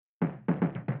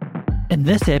In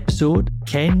this episode,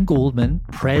 Ken Goldman,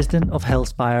 president of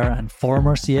Hillspire and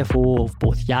former CFO of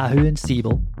both Yahoo and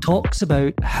Siebel, talks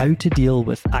about how to deal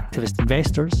with activist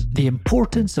investors, the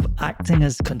importance of acting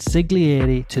as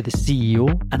consigliere to the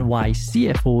CEO, and why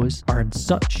CFOs are in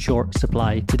such short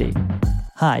supply today.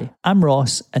 Hi, I'm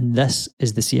Ross, and this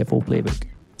is the CFO Playbook.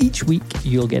 Each week,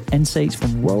 you'll get insights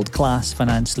from world-class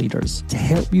finance leaders to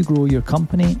help you grow your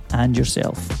company and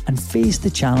yourself and face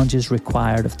the challenges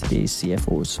required of today's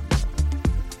CFOs.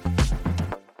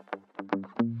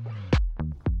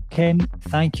 Ken,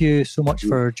 thank you so much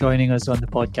for joining us on the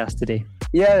podcast today.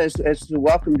 Yeah, it's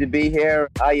welcome to be here.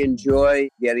 I enjoy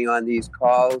getting on these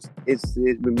calls. It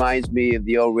reminds me of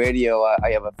the old radio.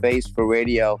 I have a face for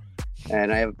radio,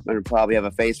 and I probably have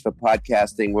a face for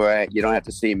podcasting where you don't have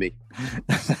to see me.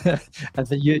 I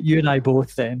think you and I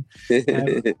both then.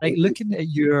 Like looking at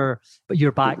your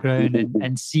background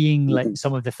and seeing like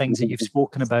some of the things that you've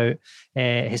spoken about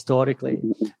historically,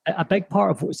 a big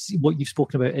part of what you've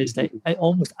spoken about is that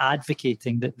almost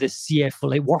advocating that the CFO,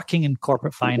 like working in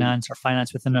corporate finance or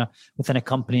finance within a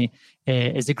company,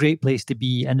 is a great place to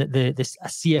be, and that a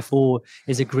CFO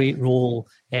is a great role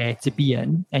to be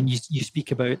in. And you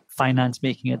speak about finance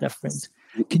making a difference.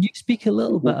 Can you speak a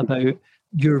little bit about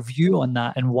your view on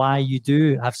that and why you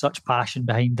do have such passion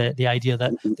behind the idea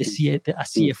that a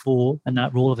CFO and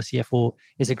that role of a CFO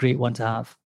is a great one to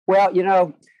have?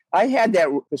 Well, I had that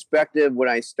perspective when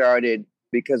I started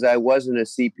because I wasn't a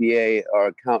CPA or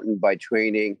accountant by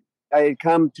training. I had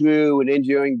come through an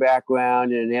engineering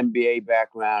background and an MBA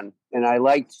background, and I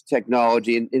liked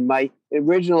technology. And my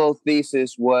original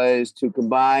thesis was to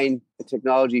combine a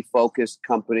technology-focused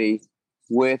company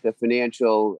with a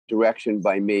financial direction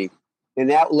by me. And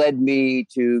that led me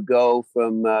to go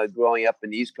from growing up in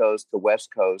the East Coast to West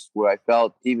Coast, where I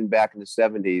felt even back in the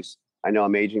 70s, I know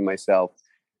I'm aging myself,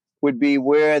 would be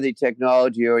where the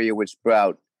technology area would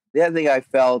sprout. The other thing I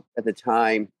felt at the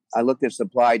time, I looked at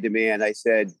supply demand. I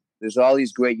said, there's all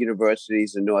these great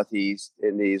universities in the Northeast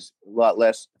and these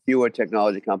fewer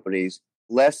technology companies,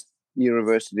 less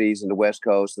universities in the West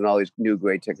Coast and all these new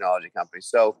great technology companies.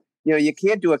 So, you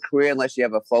can't do a career unless you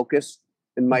have a focus.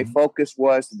 And my focus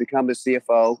was to become a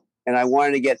CFO, and I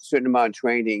wanted to get a certain amount of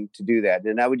training to do that.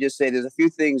 And I would just say there's a few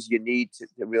things you need to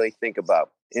really think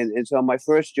about. And so my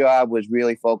first job was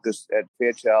really focused at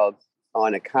Fairchild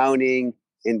on accounting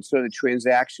and sort of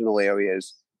transactional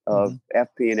areas of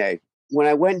FP&A. When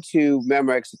I went to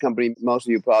Memorex, a company most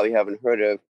of you probably haven't heard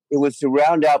of, it was to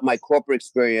round out my corporate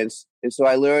experience. And so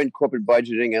I learned corporate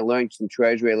budgeting, I learned some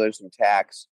treasury, I learned some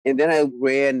tax. And then I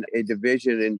ran a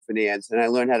division in finance, and I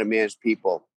learned how to manage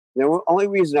people. The only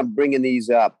reason I'm bringing these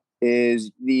up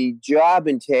is the job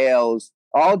entails,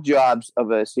 all jobs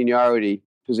of a seniority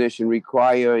position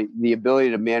require the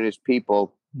ability to manage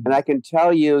people. And I can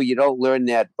tell you, you don't learn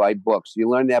that by books. You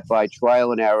learn that by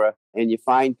trial and error, and you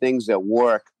find things that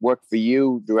work for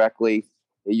you directly,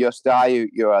 your style,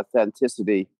 your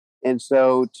authenticity. And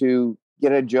so to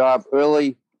get a job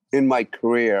early in my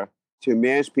career to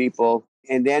manage people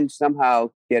and then somehow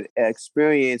get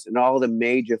experience in all the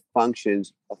major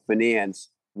functions of finance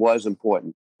was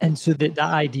important. And so that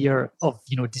idea of,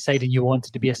 deciding you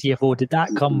wanted to be a CFO, did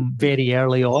that come very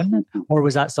early on? Or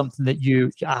was that something that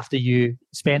after you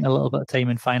spent a little bit of time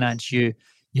in finance, you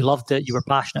loved it, you were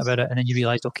passionate about it, and then you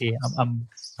realized, okay,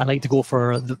 I'd like to go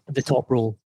for the top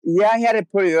role? Yeah, I had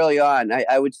it pretty early on.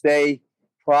 I would say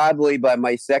probably by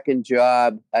my second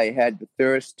job, I had the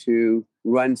thirst to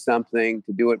run something,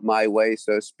 to do it my way,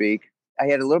 so to speak. I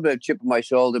had a little bit of chip on my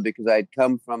shoulder because I'd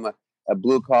come from a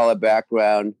blue-collar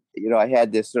background. I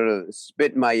had this sort of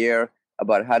spit in my ear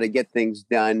about how to get things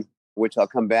done, which I'll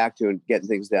come back to and getting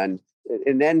things done.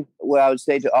 And then what I would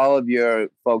say to all of your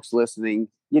folks listening,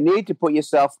 you need to put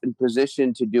yourself in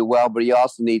position to do well, but you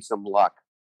also need some luck.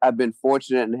 I've been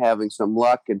fortunate in having some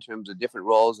luck in terms of different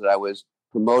roles that I was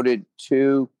promoted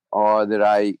to or that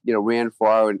I ran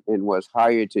for and was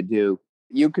hired to do.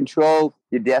 You control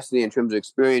your destiny in terms of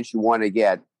experience you want to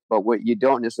get, but what you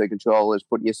don't necessarily control is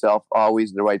putting yourself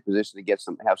always in the right position to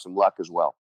have some luck as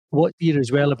well. What's clear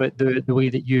as well about the way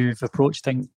that you've approached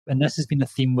things, and this has been a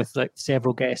theme with like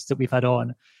several guests that we've had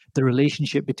on, the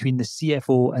relationship between the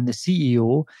CFO and the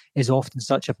CEO is often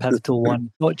such a pivotal one,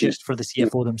 not just for the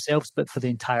CFO themselves, but for the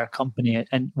entire company.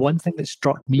 And one thing that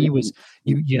struck me was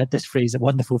you had this phrase, a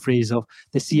wonderful phrase of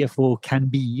the CFO can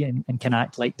be and can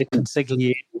act like the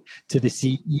consigliere to the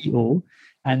CEO.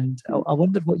 And I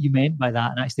wondered what you meant by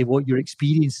that and actually what your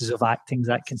experiences of acting as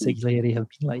that consigliere have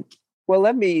been like. Well,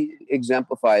 let me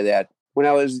exemplify that. When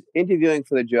I was interviewing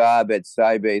for the job at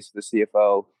Sybase, the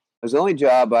CFO, it was the only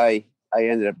job I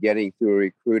ended up getting through a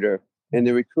recruiter. And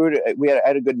the recruiter, I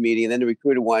had a good meeting, and then the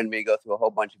recruiter wanted me to go through a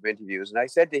whole bunch of interviews. And I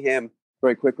said to him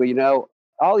very quickly,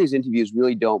 all these interviews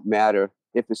really don't matter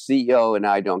if the CEO and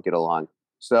I don't get along.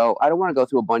 So I don't want to go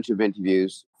through a bunch of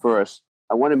interviews first.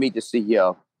 I want to meet the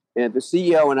CEO. And if the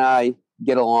CEO and I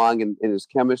get along and there's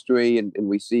chemistry and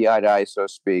we see eye to eye, so to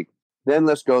speak, then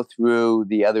let's go through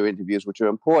the other interviews, which are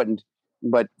important.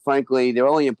 But frankly, they're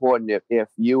only important if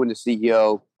you and the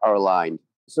CEO are aligned.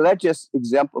 So that just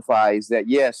exemplifies that,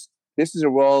 yes, this is a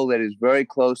role that is very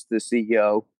close to the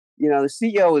CEO. The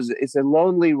CEO it's a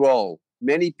lonely role.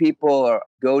 Many people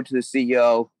go to the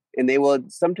CEO and they will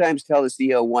sometimes tell the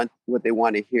CEO what they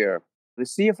want to hear. The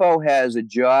CFO has a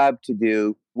job to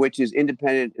do, which is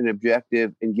independent and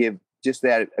objective and give just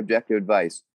that objective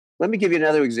advice. Let me give you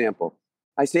another example.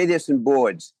 I say this in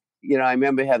boards. I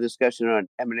remember having a discussion on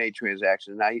M&A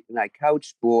transactions, and I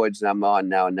couch boards, and I'm on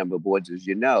now a number of boards, as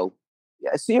you know.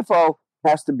 A CFO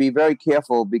has to be very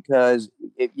careful because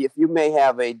if you may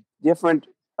have a different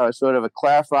sort of a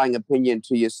clarifying opinion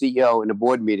to your CEO in a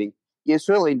board meeting, you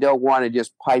certainly don't want to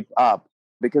just pipe up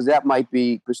because that might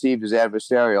be perceived as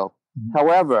adversarial. Mm-hmm.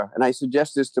 However, and I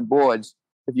suggest this to boards,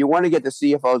 if you want to get the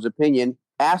CFO's opinion,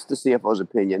 ask the CFO's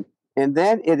opinion. And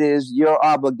then it is your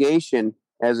obligation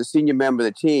as a senior member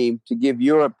of the team to give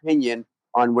your opinion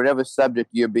on whatever subject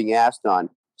you're being asked on.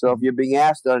 So if you're being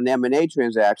asked on an M&A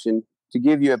transaction, to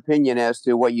give your opinion as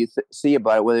to what you see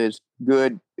about it, whether it's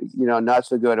good, not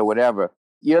so good or whatever.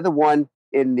 You're the one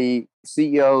in the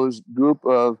CEO's group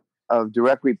of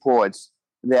direct reports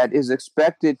that is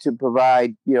expected to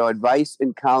provide, advice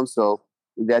and counsel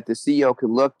that the CEO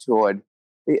can look toward.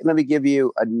 Let me give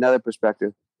you another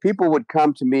perspective. People would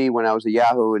come to me when I was at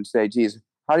Yahoo and say, geez,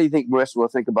 how do you think Marissa will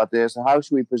think about this? How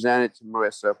should we present it to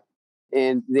Marissa?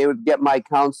 And they would get my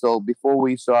counsel before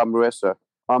we saw Marissa.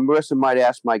 Marissa might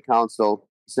ask my counsel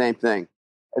the same thing.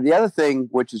 And the other thing,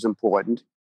 which is important,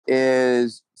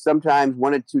 is sometimes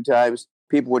 1 or 2 times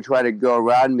people would try to go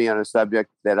around me on a subject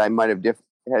that I might have had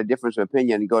a difference of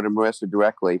opinion and go to Marissa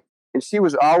directly. And she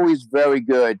was always very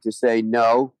good to say,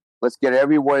 no, let's get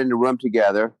everyone in the room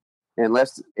together and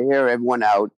let's hear everyone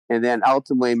out. And then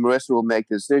ultimately Marissa will make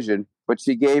the decision. But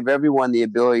she gave everyone the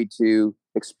ability to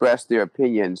express their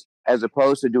opinions as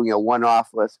opposed to doing a one-off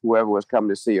with whoever was coming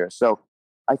to see her. So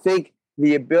I think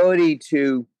the ability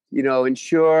to,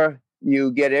 ensure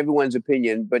you get everyone's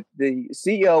opinion, but the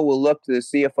CEO will look to the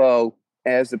CFO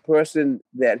as the person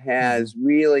that has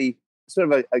really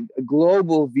sort of a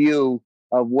global view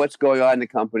of what's going on in the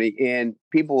company. And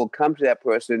people will come to that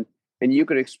person and you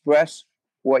can express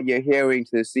what you're hearing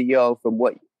to the CEO from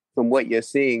what you're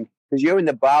seeing, because you're in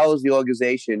the bowels of the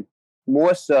organization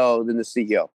more so than the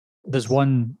CEO. There's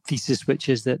one thesis, which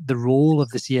is that the role of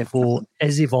the CFO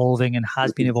is evolving and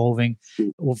has been evolving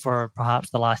over perhaps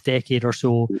the last decade or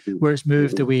so, where it's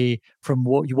moved away from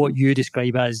what you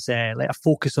describe as like a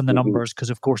focus on the numbers, because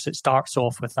of course it starts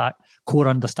off with that core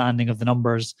understanding of the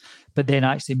numbers, but then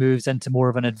actually moves into more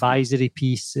of an advisory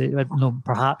piece,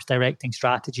 perhaps directing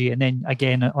strategy, and then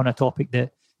again on a topic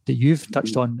that you've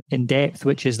touched on in depth,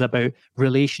 which is about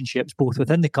relationships both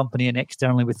within the company and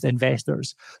externally with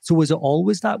investors. So was it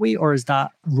always that way, or has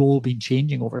that role been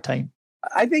changing over time?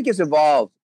 I think it's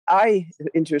evolved. I,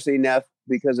 interestingly enough,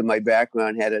 because of my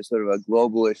background, had a sort of a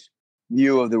globalish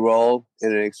view of the role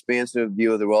and an expansive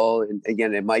view of the role. And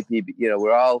again, it might be,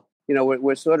 we're all,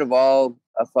 we're sort of all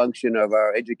a function of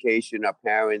our education, our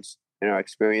parents, and our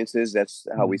experiences. That's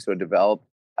how we sort of develop.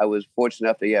 I was fortunate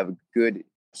enough to have good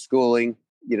schooling,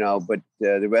 but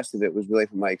the rest of it was really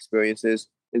from my experiences.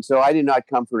 And so I did not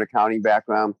come from an accounting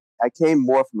background. I came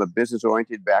more from a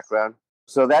business-oriented background.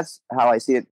 So that's how I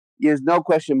see it. There's no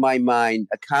question in my mind,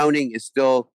 accounting is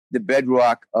still the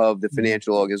bedrock of the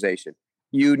financial organization.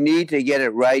 You need to get it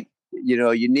right.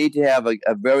 You need to have a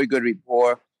very good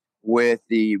rapport with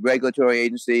the regulatory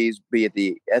agencies, be it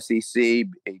the SEC,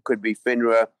 it could be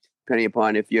FINRA, depending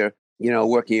upon if you're,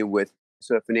 working with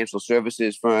sort of financial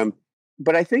services firm.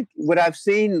 But I think what I've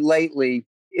seen lately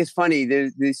is funny.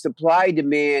 The supply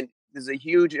demand, there's a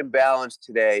huge imbalance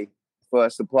today for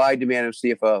supply demand of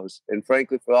CFOs. And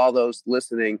frankly, for all those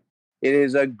listening, it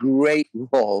is a great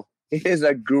role. It is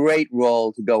a great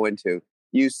role to go into.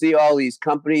 You see all these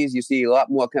companies, you see a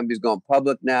lot more companies going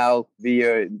public now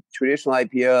via traditional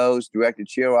IPOs,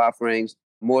 directed share offerings,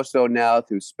 more so now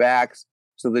through SPACs.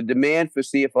 So the demand for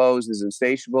CFOs is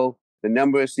insatiable. The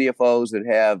number of CFOs that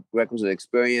have requisite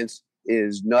experience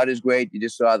is not as great. You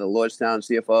just saw the Lordstown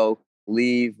CFO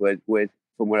leave with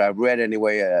from what I've read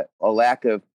anyway, a lack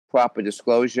of proper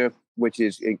disclosure, which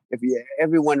is,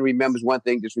 everyone remembers one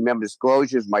thing, just remember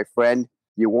disclosure is my friend.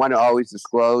 You want to always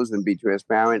disclose and be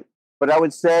transparent. But I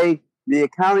would say, the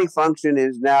accounting function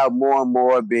is now more and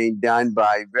more being done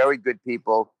by very good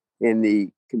people in the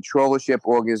controllership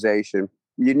organization.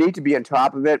 You need to be on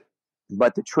top of it,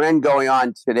 but the trend going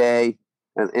on today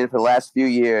and for the last few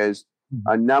years,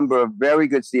 a number of very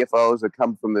good CFOs have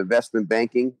come from investment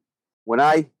banking. When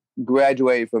I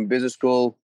graduated from business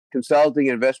school, consulting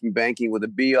and investment banking were the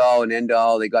be all and end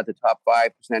all. They got the top 5%,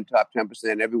 top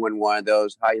 10%. Everyone wanted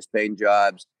those highest paying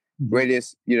jobs,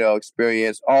 greatest,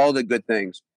 experience, all the good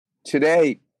things.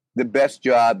 Today, the best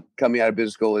job coming out of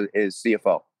business school is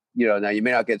CFO. Now you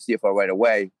may not get CFO right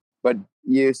away, but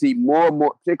you see more and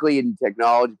more, particularly in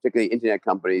technology, particularly internet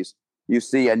companies, you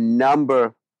see a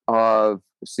number of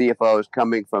CFOs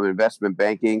coming from investment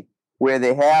banking where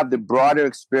they have the broader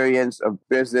experience of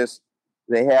business.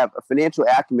 They have a financial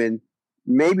acumen,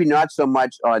 maybe not so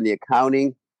much on the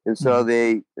accounting. And so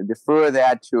they defer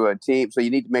that to a team. So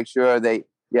you need to make sure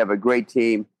you have a great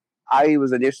team. I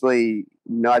was initially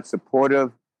not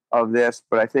supportive of this,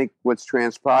 but I think what's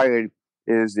transpired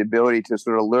is the ability to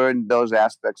sort of learn those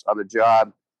aspects on the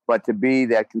job, but to be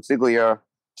that consigliere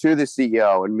to the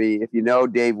CEO. And me, if you know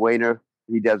Dave Wayner,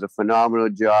 he does a phenomenal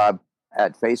job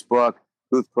at Facebook.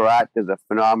 Ruth Porat does a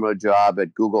phenomenal job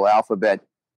at Google Alphabet.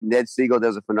 Ned Siegel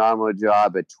does a phenomenal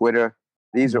job at Twitter.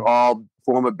 These are all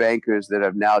former bankers that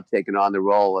have now taken on the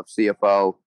role of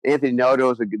CFO. Anthony Noto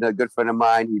is a good friend of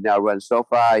mine. He now runs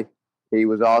SoFi. He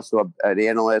was also an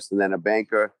analyst and then a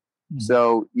banker.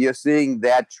 So you're seeing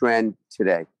that trend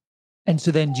today. And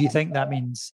so then do you think that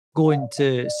means going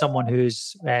to someone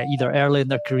who's either early in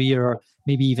their career or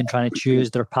maybe even trying to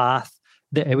choose their path,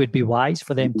 that it would be wise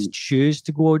for them to choose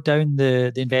to go down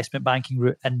the investment banking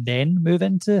route and then move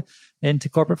into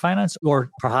corporate finance, or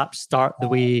perhaps start the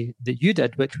way that you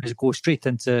did, which was go straight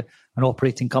into an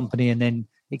operating company and then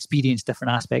experience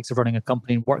different aspects of running a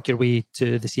company and work your way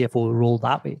to the CFO role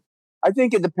that way? I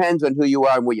think it depends on who you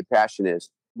are and what your passion is.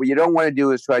 What you don't want to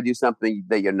do is try to do something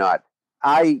that you're not.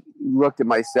 I looked at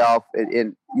myself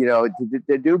and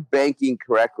to do banking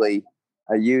correctly,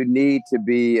 you need to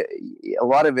be, a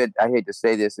lot of it, I hate to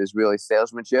say this, is really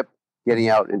salesmanship, getting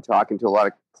out and talking to a lot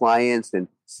of clients and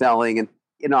selling. And,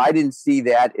 I didn't see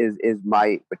that as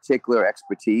my particular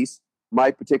expertise.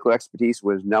 My particular expertise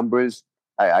was numbers.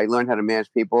 I learned how to manage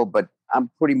people, but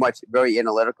I'm pretty much very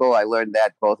analytical. I learned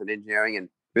that both in engineering and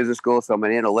business school. So I'm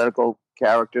an analytical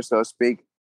character, so to speak.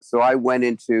 So I went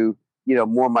into,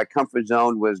 more my comfort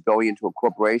zone was going into a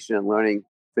corporation and learning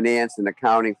finance and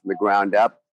accounting from the ground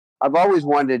up. I've always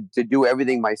wanted to do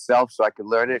everything myself so I could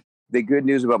learn it. The good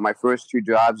news about my first two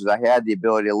jobs is I had the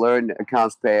ability to learn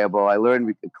accounts payable. I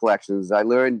learned collections. I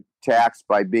learned tax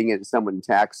by being someone in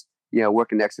tax,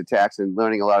 working next to tax and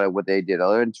learning a lot of what they did. I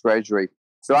learned treasury.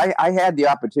 So I had the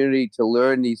opportunity to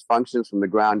learn these functions from the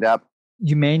ground up.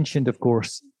 You mentioned, of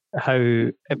course, how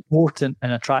important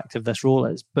and attractive this role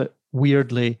is, but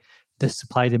weirdly, the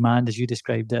supply demand, as you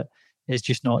described it, is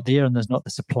just not there, and there's not the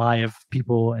supply of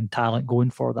people and talent going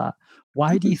for that.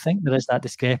 Why do you think there is that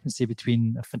discrepancy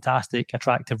between a fantastic,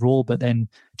 attractive role, but then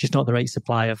just not the right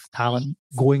supply of talent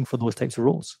going for those types of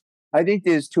roles? I think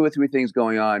there's two or three things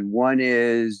going on. One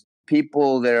is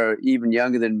people that are even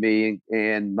younger than me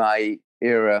and my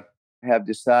era have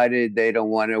decided they don't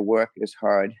want to work as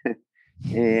hard.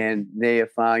 And they are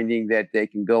finding that they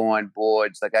can go on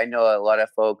boards. Like I know a lot of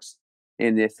folks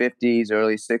in their 50s,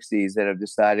 early 60s that have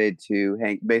decided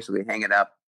to basically hang it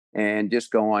up and just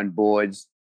go on boards.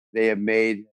 They have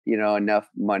made, enough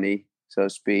money, so to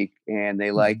speak, and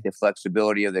they like the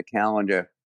flexibility of the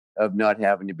calendar of not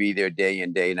having to be there day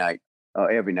in, day night,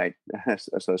 every night,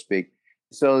 so to speak.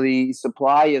 So the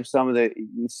supply of some of the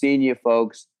senior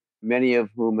folks, many of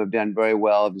whom have done very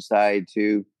well, have decided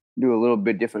to do a little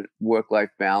bit different work-life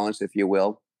balance, if you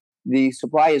will. The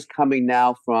supply is coming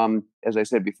now from, as I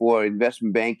said before,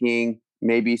 investment banking,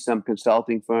 maybe some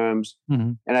consulting firms.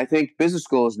 And I think business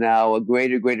schools now, a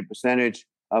greater percentage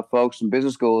of folks in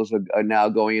business schools are now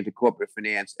going into corporate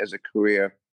finance as a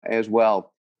career as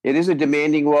well. It is a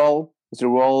demanding role. It's a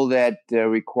role that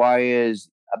requires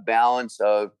a balance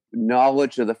of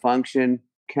knowledge of the function,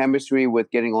 chemistry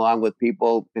with getting along with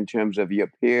people in terms of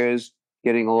your peers,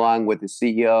 getting along with the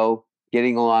CEO,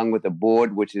 getting along with the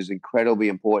board, which is incredibly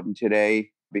important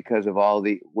today because of all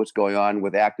what's going on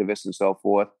with activists and so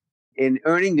forth. In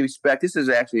earning the respect, this is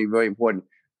actually very important,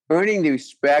 earning the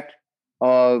respect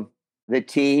of the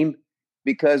team,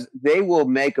 because they will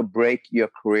make or break your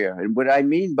career. And what I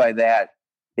mean by that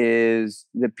is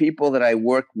the people that I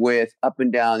work with up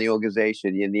and down the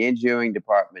organization, in the engineering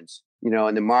departments, in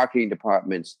the marketing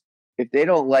departments. If they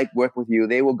don't like working with you,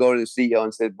 they will go to the CEO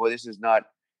and say, boy, this is not,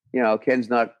 Ken's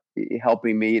not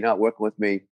helping me, not working with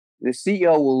me. The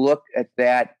CEO will look at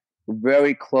that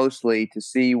very closely to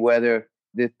see whether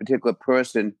this particular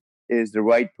person is the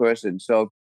right person.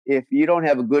 So if you don't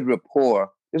have a good rapport,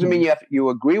 doesn't mean you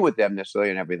agree with them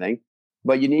necessarily and everything,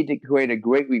 but you need to create a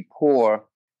great rapport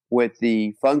with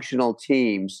the functional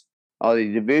teams or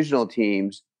the divisional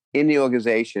teams in the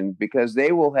organization, because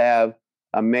they will have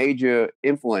a major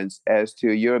influence as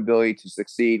to your ability to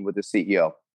succeed with the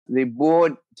CEO. The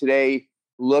board today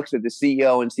looks at the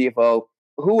CEO and CFO.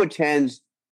 Who attends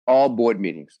all board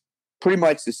meetings? Pretty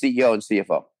much the CEO and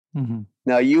CFO. Mm-hmm.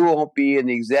 Now, you won't be in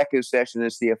the executive session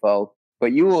as CFO,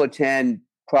 but you will attend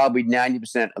probably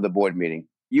 90% of the board meeting.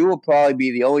 You will probably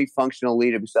be the only functional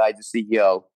leader besides the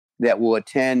CEO that will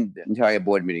attend the entire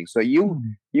board meeting. So you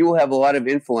will have a lot of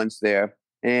influence there,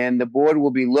 and the board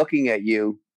will be looking at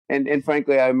you. And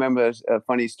frankly, I remember a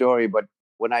funny story, but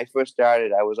when I first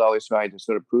started, I was always trying to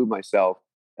sort of prove myself.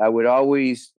 I would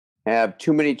always have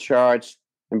too many charts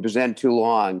and present too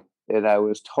long, and I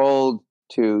was told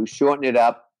to shorten it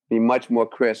up, be much more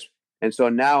crisp. And so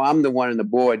now I'm the one on the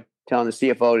board telling the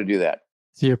CFO to do that.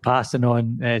 So you're passing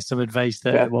on some advice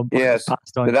that at one point yes,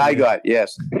 passed on that I got.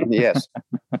 Yes, yes.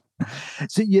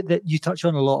 So you touch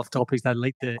on a lot of topics that I'd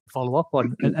like to follow up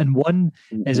on. And one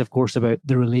is, of course, about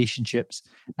the relationships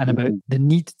and about the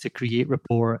need to create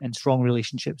rapport and strong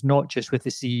relationships, not just with the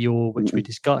CEO, which we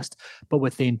discussed, but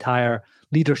with the entire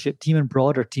leadership team and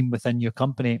broader team within your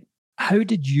company. How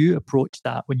did you approach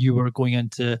that when you were going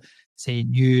into, say,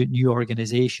 new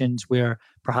organizations where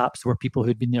perhaps there were people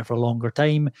who'd been there for a longer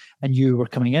time and you were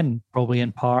coming in probably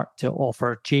in part to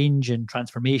offer change and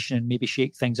transformation and maybe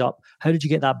shake things up? How did you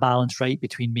get that balance right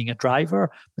between being a driver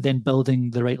but then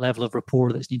building the right level of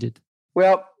rapport that's needed?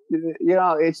 Well,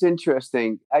 it's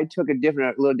interesting. I took a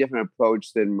little different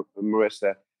approach than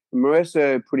Marissa.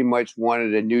 Marissa pretty much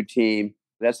wanted a new team.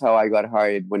 That's how I got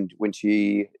hired when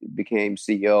she became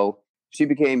CEO. She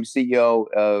became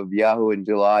CEO of Yahoo in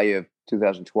July of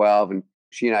 2012, and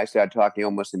she and I started talking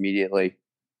almost immediately.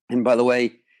 And by the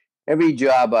way, every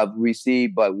job I've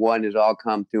received but one has all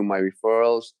come through my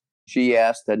referrals. She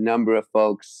asked a number of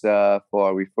folks for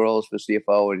referrals for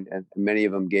CFO, and many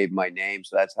of them gave my name.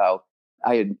 So that's how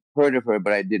I had heard of her,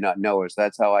 but I did not know her. So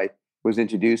that's how I was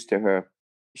introduced to her.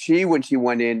 She, when she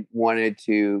went in, wanted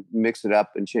to mix it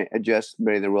up and adjust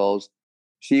many of the roles.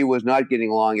 She was not getting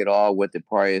along at all with the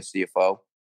prior CFO.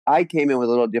 I came in with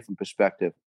a little different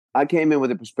perspective. I came in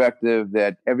with a perspective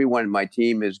that everyone in my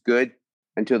team is good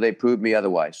until they prove me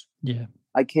otherwise. Yeah.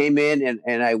 I came in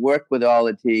and I worked with all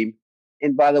the team.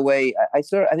 And by the way, I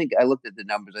think I looked at the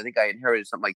numbers. I think I inherited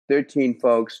something like 13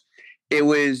 folks. It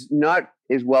was not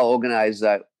as well organized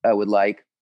as I would like.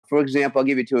 For example, I'll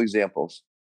give you two examples.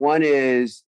 One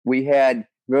is we had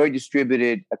very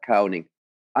distributed accounting.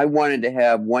 I wanted to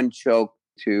have one choke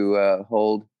to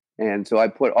hold. And so I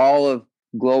put all of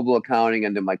global accounting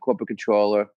under my corporate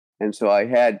controller. And so I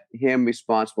had him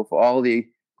responsible for all the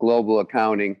global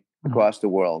accounting across the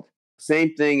world.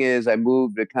 Same thing is I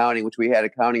moved accounting, which we had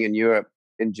accounting in Europe,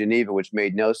 in Geneva, which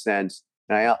made no sense.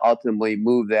 And I ultimately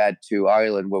moved that to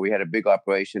Ireland, where we had a big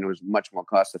operation. It was much more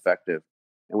cost effective.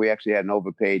 And we actually had an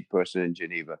overpaid person in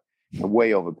Geneva,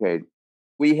 way overpaid.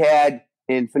 We had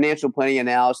in financial planning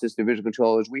analysis, division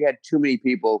controllers, we had too many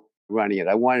people running it.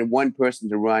 I wanted one person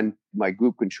to run my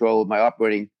group control, my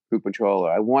operating group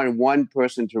controller. I wanted one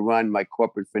person to run my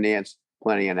corporate finance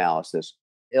planning analysis.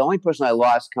 The only person I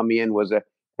lost coming in was a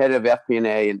head of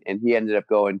FP&A, and he ended up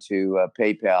going to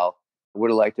PayPal. I would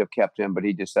have liked to have kept him, but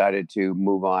he decided to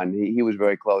move on. He was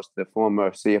very close to the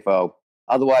former CFO.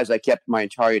 Otherwise, I kept my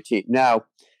entire team. Now,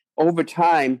 over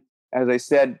time, as I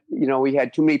said, we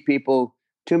had too many people,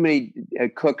 too many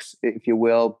cooks, if you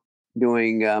will,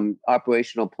 doing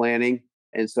operational planning.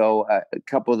 And so a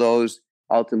couple of those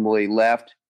ultimately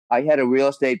left. I had a real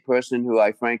estate person who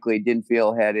I frankly didn't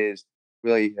feel had his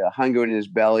really hunger in his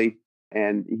belly.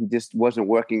 And he just wasn't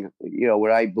working,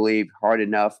 what I believe, hard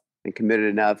enough and committed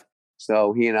enough.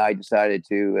 So he and I decided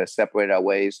to separate our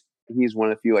ways. He's one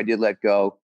of the few I did let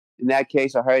go. In that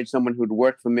case, I hired someone who'd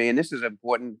worked for me. And this is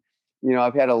important.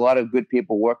 I've had a lot of good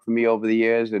people work for me over the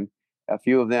years, and a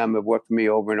few of them have worked for me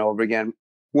over and over again.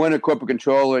 One, a corporate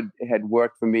controller, had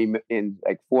worked for me in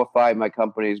like 4 or 5 of my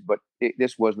companies, but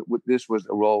this was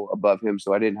a role above him,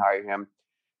 so I didn't hire him.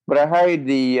 But I hired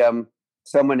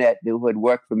someone who had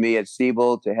worked for me at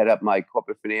Siebel to head up my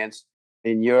corporate finance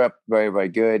in Europe. Very, very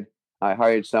good. I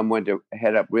hired someone to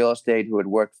head up real estate who had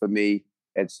worked for me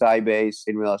at Sybase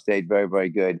in real estate. Very, very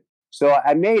good. So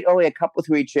I made only a couple,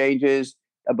 3 changes.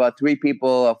 About 3 people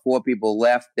or 4 people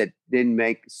left that didn't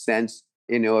make sense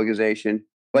in the organization.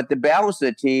 But the balance of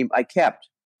the team I kept,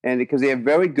 and because they're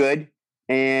very good,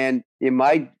 and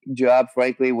my job,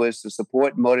 frankly, was to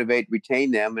support, motivate,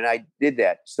 retain them. And I did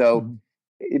that. So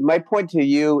my point to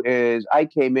you is I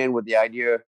came in with the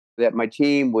idea that my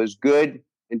team was good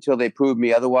until they proved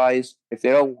me otherwise. If they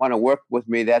don't want to work with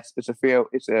me,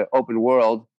 it's an open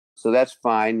world. So that's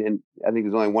fine. And I think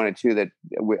there's only one or two that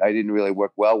I didn't really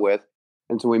work well with.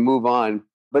 And so we move on.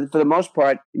 But for the most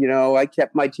part, I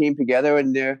kept my team together,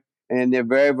 and they're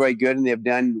very, very good, and they've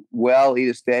done well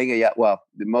either staying at Yahoo. Well,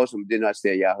 most of them did not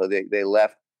stay at Yahoo. They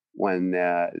left when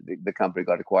the company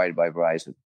got acquired by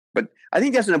Verizon. But I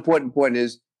think that's an important point,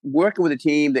 is working with a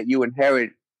team that you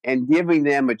inherit and giving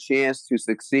them a chance to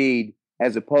succeed,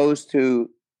 as opposed to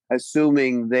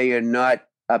assuming they are not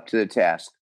up to the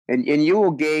task. And you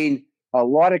will gain a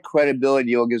lot of credibility in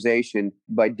the organization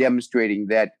by demonstrating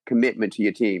that commitment to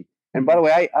your team. And by the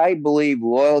way, I believe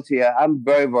loyalty. I'm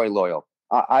very, very loyal.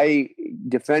 I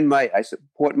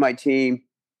support my team.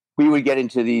 We would get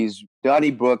into these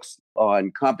Donnybrooks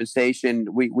on compensation.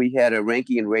 We had a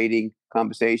ranking and rating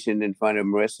compensation in front of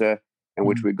Marissa, in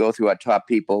which we go through our top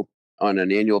people on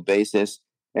an annual basis.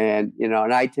 And, and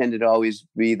I tended to always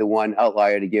be the one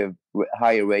outlier to give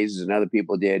higher raises than other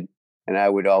people did. And I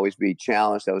would always be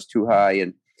challenged. I was too high.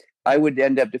 And I would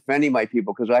end up defending my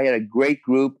people because I had a great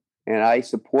group and I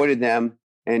supported them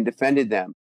and defended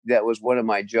them. That was one of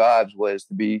my jobs, was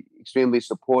to be extremely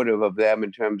supportive of them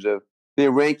in terms of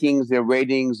their rankings, their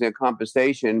ratings, their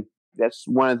compensation. That's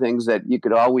one of the things that you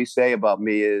could always say about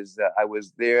me, is that I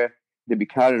was there to be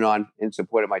counted on in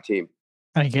support of my team.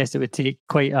 I guess it would take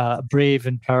quite a brave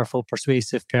and powerful,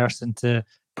 persuasive person to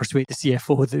persuade the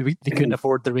CFO that they couldn't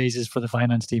afford the raises for the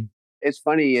finance team. It's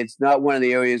funny. It's not one of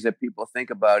the areas that people think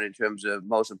about in terms of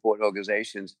most important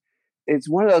organizations. It's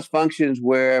one of those functions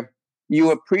where you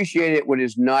appreciate it when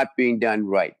it's not being done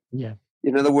right. Yeah.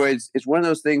 In other words, it's one of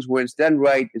those things where it's done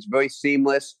right. It's very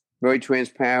seamless, very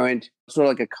transparent, sort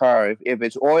of like a car. If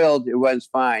it's oiled, it runs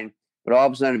fine. But all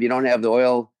of a sudden, if you don't have the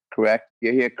oil correct,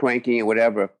 you're here cranking or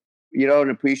whatever. You don't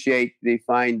appreciate the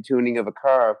fine tuning of a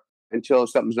car until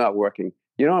something's not working.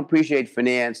 You don't appreciate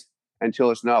finance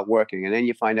until it's not working. And then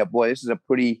you find out, boy, this is a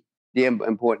pretty damn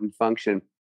important function.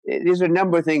 There's a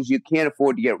number of things you can't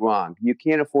afford to get wrong. You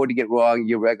can't afford to get wrong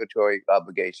your regulatory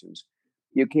obligations.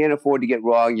 You can't afford to get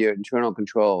wrong your internal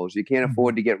controls. You can't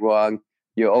afford to get wrong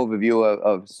your overview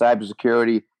of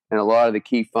cybersecurity and a lot of the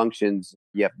key functions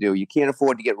you have to do. You can't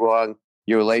afford to get wrong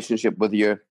your relationship with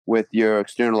your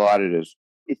external auditors.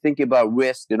 You think about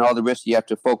risk and all the risks you have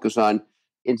to focus on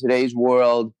in today's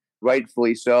world,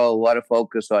 rightfully so. A lot of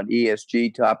focus on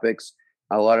ESG topics,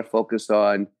 a lot of focus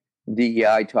on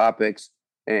DEI topics,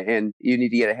 and you need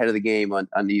to get ahead of the game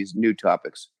on these new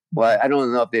topics. Well, I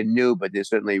don't know if they're new, but they're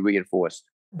certainly reinforced.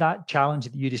 That challenge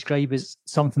that you describe is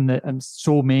something that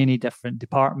so many different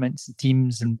departments,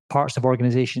 teams, and parts of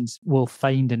organizations will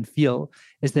find and feel,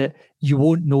 is that you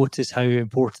won't notice how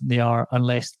important they are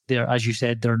unless they're, as you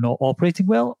said, they're not operating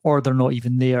well or they're not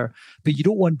even there. But you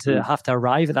don't want to have to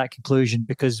arrive at that conclusion,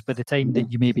 because by the time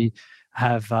that you maybe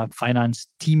have a finance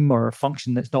team or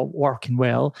function that's not working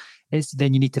well,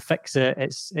 then you need to fix it.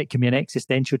 It can be an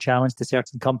existential challenge to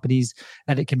certain companies,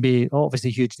 and it can be obviously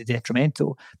hugely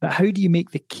detrimental. But how do you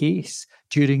make the case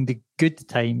during the good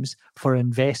times for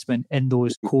investment in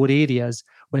those core areas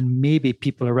when maybe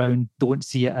people around don't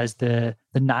see it as the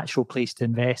natural place to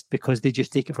invest because they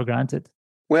just take it for granted?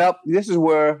 Well, this is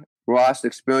where, Ross,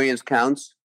 experience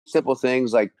counts. Simple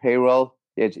things like payroll.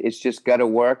 It's just got to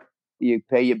work. You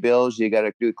pay your bills. You got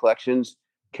to do collections.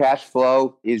 Cash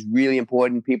flow is really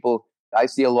important. I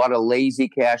see a lot of lazy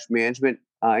cash management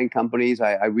in companies.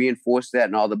 I reinforce that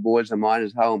in all the boards I'm on,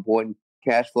 is how important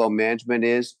cash flow management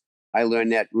is. I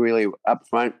learned that really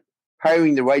upfront.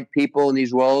 Hiring the right people in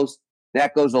these roles,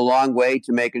 that goes a long way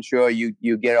to making sure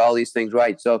you get all these things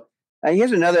right. So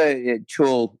here's another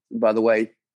tool, by the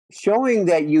way, showing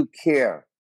that you care.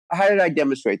 How did I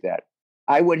demonstrate that?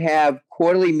 I would have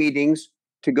quarterly meetings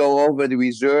to go over the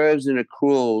reserves and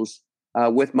accruals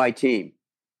with my team.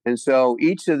 And so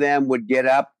each of them would get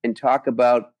up and talk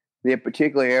about their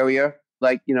particular area,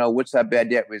 like, what's our bad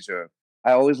debt reserve?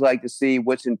 I always like to see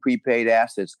what's in prepaid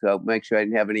assets, to make sure I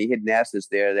didn't have any hidden assets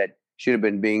there that should have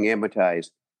been being amortized.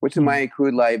 What's in my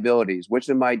accrued liabilities? What's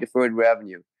in my deferred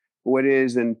revenue? What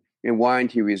is in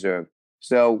warranty reserve?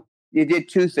 So it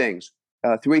did three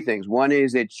things. One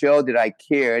is it showed that I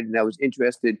cared and I was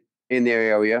interested in their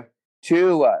area.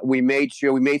 Two, we made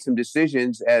some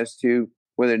decisions as to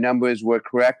whether numbers were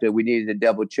correct or we needed to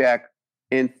double check.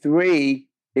 And three,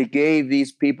 it gave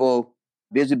these people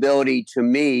visibility to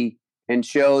me and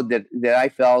showed that I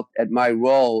felt at my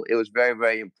role, it was very,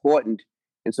 very important.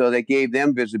 And so they gave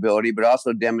them visibility, but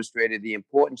also demonstrated the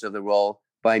importance of the role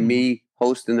by me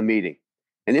hosting the meeting.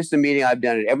 And this is a meeting I've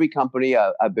done at every company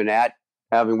I've been at,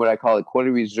 having what I call a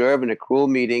quarterly reserve and accrual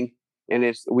meeting.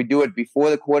 And we do it before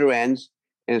the quarter ends.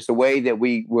 And it's a way that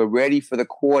we're ready for the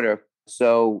quarter,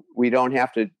 so we don't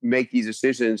have to make these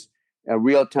decisions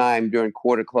real time during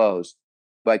quarter close.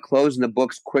 By closing the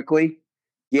books quickly,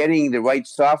 getting the right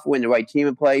software and the right team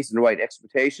in place and the right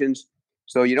expectations.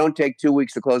 So you don't take 2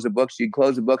 weeks to close the books. You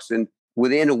close the books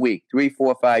within a week, 3,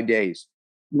 4, 5 days.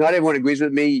 Not everyone agrees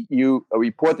with me. You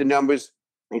report the numbers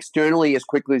externally as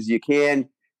quickly as you can.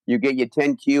 You get your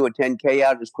 10Q or 10K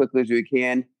out as quickly as you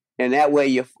can. And that way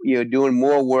you're doing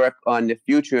more work on the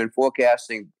future and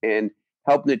forecasting and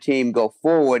helping the team go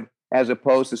forward as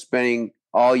opposed to spending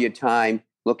all your time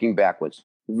looking backwards.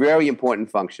 Very important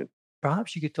function.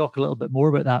 Perhaps you could talk a little bit more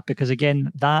about that, because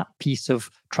again, that piece of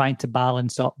trying to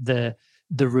balance up the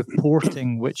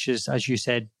reporting, which is, as you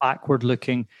said, backward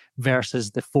looking,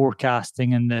 versus the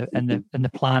forecasting and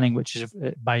the planning, which is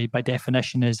by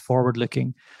definition is forward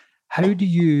looking. How do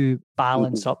you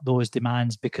balance up those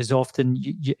demands? Because often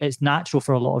it's natural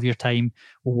for a lot of your time.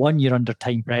 Well, one, you're under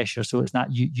time pressure, so it's not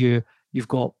you've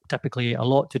got typically a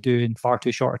lot to do in far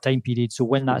too short a time period. So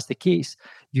when that's the case,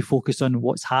 you focus on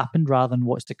what's happened rather than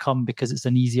what's to come, because it's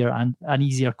an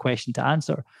easier question to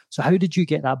answer. So how did you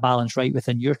get that balance right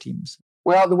within your teams?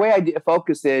 Well, the way I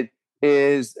focus it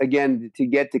is, again, to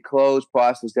get the close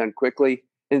process done quickly.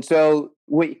 And so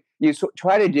what you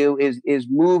try to do is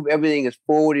move everything as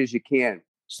forward as you can.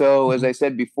 So as I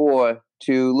said before,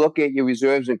 to look at your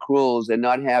reserves and accruals and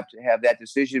not have to have that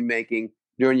decision making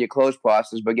during your close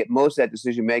process, but get most of that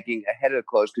decision making ahead of the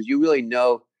close, because you really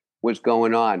know what's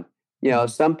going on.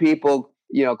 Some people,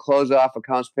 close off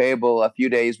accounts payable a few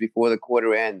days before the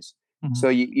quarter ends. So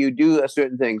you do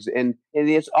certain things, and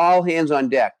it's all hands on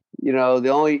deck.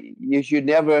 You should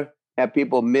never have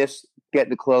people miss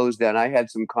getting the close done. I had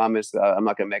some comments. I'm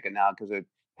not going to make it now because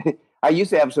I used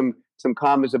to have some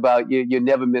comments about you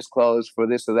never miss close for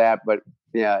this or that, but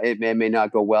it may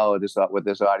not go well with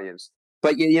this audience.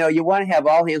 But you want to have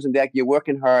all hands on deck. You're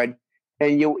working hard,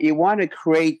 and you want to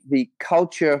create the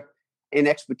culture and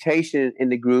expectation in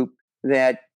the group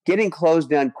that getting closed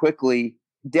done quickly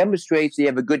demonstrates you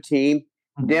have a good team,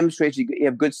 demonstrates you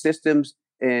have good systems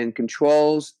and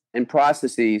controls and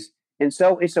processes. And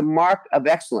so it's a mark of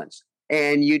excellence,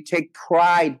 and you take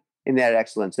pride in that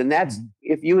excellence. And that's,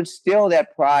 if you instill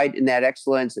that pride in that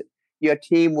excellence, your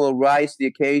team will rise to the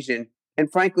occasion.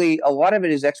 And frankly, a lot of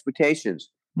it is expectations.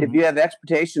 If you have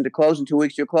expectation to close in 2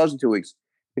 weeks, you'll close in 2 weeks.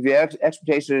 If you have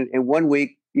expectation in 1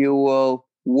 week, you will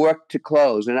work to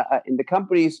close. And in the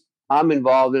companies I'm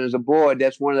involved in as a board,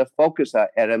 that's one of the focus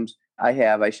items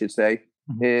I should say,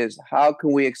 is how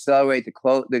can we accelerate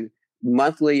the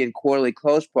monthly and quarterly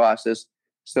close process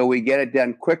so we get it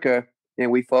done quicker and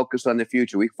we focus on the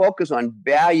future. We focus on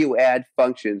value add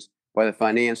functions by the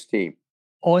finance team.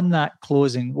 On that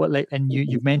closing, and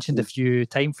you've mentioned a few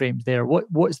timeframes there.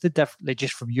 What's the difference,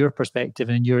 just from your perspective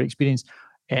and your experience,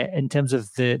 in terms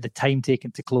of the time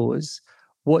taken to close?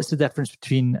 What's the difference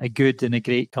between a good and a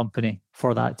great company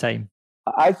for that time?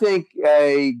 I think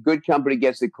a good company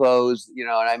gets it closed, and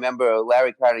I remember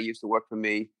Larry Carter used to work for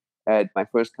me at my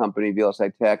first company,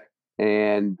 VLSI Tech.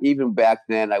 And even back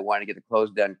then, I wanted to get the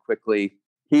close done quickly.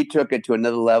 He took it to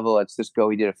another level at Cisco.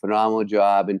 He did a phenomenal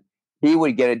job, and he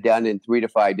would get it done in 3 to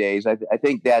 5 days. I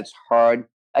think that's hard.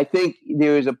 I think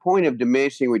there is a point of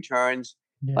diminishing returns,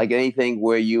 like anything,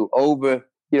 where you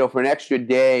for an extra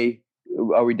day,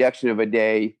 a reduction of a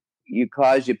day, you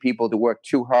cause your people to work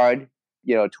too hard,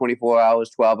 24 hours,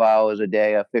 12 hours a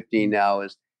day, or 15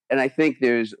 hours. And I think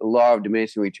there's a law of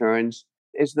diminishing returns.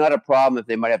 It's not a problem if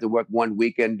they might have to work one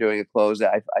weekend during a close.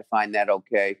 I find that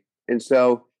okay. And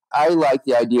so I like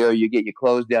the idea you get your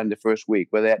close done the first week,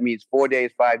 whether that means 4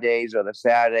 days, 5 days, or the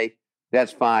Saturday,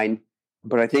 that's fine.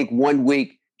 But I think 1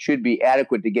 week should be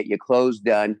adequate to get your close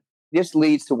done. This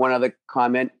leads to one other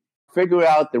comment. Figure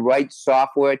out the right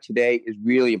software today is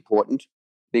really important.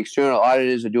 The external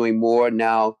auditors are doing more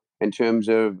now in terms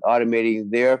of automating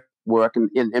their work.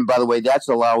 And by the way, that's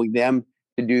allowing them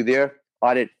to do their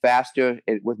audit faster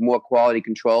and with more quality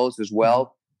controls as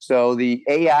well. So the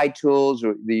AI tools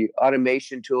or the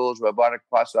automation tools, robotic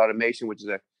process automation, which is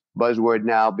a buzzword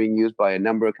now being used by a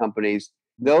number of companies,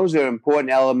 those are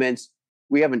important elements.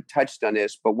 We haven't touched on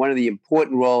this, but one of the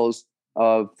important roles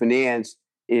of finance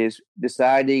is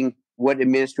deciding what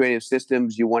administrative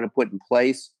systems you want to put in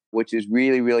place, which is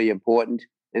really, really important.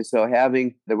 And so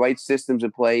having the right systems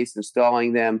in place,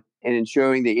 installing them, and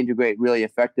ensuring they integrate really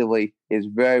effectively is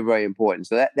very, very important.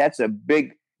 So that's a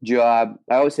big job.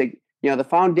 I always say, the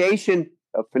foundation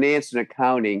of finance and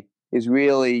accounting is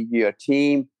really your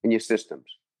team and your systems.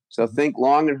 So think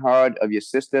long and hard of your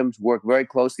systems, work very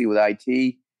closely with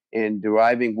IT in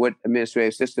deriving what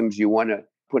administrative systems you want to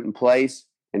put in place,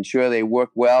 ensure they work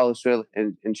well,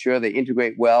 and ensure they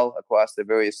integrate well across the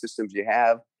various systems you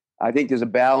have. I think there's a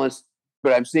balance,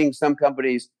 but I'm seeing some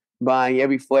companies buying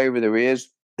every flavor there is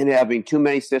and having too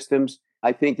many systems.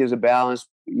 I think there's a balance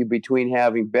between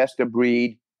having best of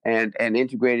breed and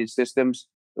integrated systems,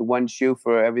 one shoe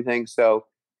for everything. So,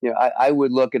 I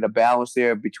would look at a balance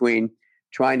there between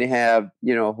trying to have,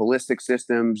 holistic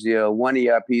systems, one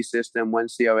ERP system, one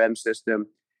CRM system,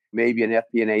 maybe an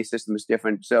FP&A system is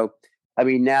different. So,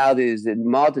 now there's a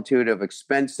multitude of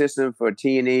expense systems for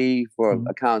T&E, for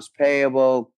accounts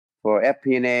payable, for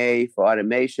FP&A, for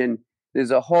automation.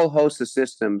 There's a whole host of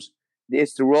systems.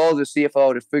 It's the role of the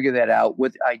CFO to figure that out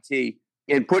with IT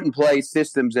and put in place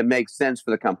systems that make sense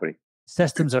for the company.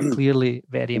 Systems are clearly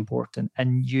very important.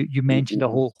 And you mentioned a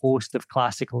whole host of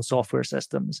classical software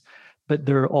systems, but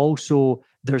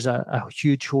there's a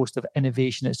huge host of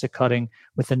innovation that's occurring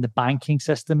within the banking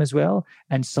system as well,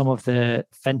 and some of the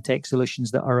fintech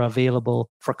solutions that are available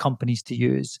for companies to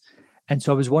use. And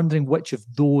so I was wondering which of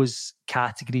those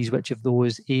categories, which of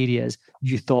those areas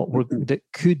you thought that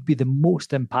could be the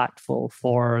most impactful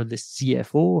for the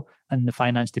CFO and the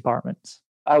finance departments.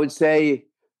 I would say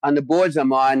on the boards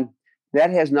I'm on, that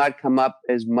has not come up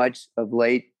as much of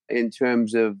late in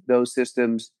terms of those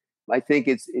systems. I think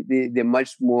they're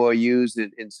much more used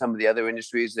in some of the other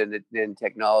industries than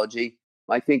technology.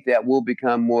 I think that will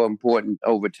become more important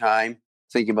over time,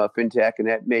 thinking about fintech, and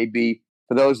that may be,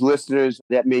 for those listeners,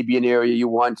 that may be an area you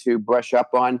want to brush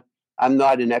up on. I'm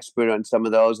not an expert on some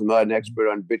of those. I'm not an expert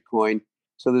on Bitcoin.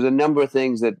 So there's a number of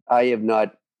things that I have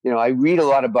not, I read a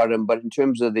lot about them, but in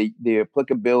terms of the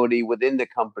applicability within the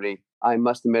company, I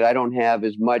must admit I don't have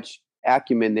as much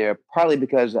acumen there, partly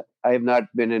because I have not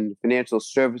been in financial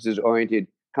services oriented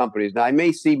companies. Now, I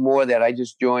may see more that. I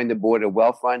just joined the board of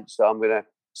Wealthfront, so I'm going to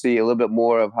see a little bit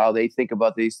more of how they think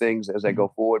about these things as I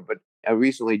go forward. But I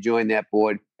recently joined that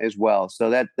board as well.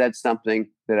 So that's something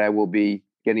that I will be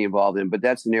getting involved in. But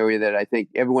that's an area that I think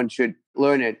everyone should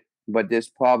learn it. But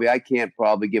I can't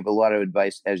probably give a lot of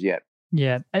advice as yet.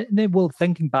 Yeah. And then,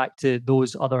 thinking back to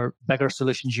those other bigger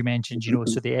solutions you mentioned,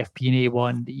 so the FP&A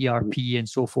one, the ERP and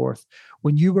so forth,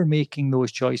 when you were making those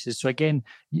choices, so again,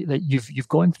 you've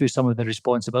gone through some of the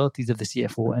responsibilities of the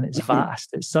CFO, and it's vast.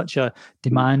 It's such a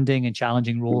demanding and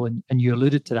challenging role. And you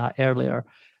alluded to that earlier.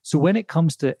 So when it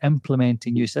comes to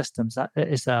implementing new systems,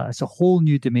 it's a whole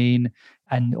new domain.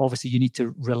 And obviously you need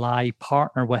to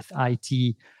partner with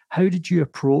IT. How did you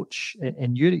approach,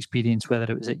 in your experience, whether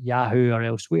it was at Yahoo or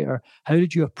elsewhere, how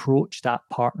did you approach that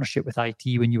partnership with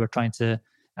IT when you were trying to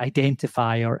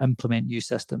identify or implement new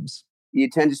systems? You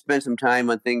tend to spend some time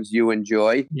on things you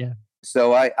enjoy. Yeah.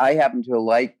 So I happen to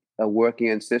like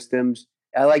working on systems.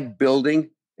 I like building.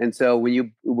 And so when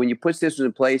you put systems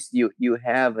in place, you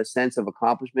have a sense of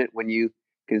accomplishment when you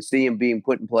can see them being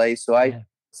put in place. So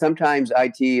sometimes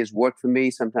IT has worked for me.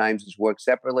 Sometimes it's worked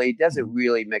separately. It doesn't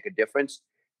really make a difference.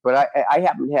 But I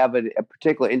happen to have a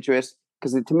particular interest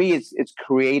because to me, it's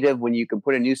creative when you can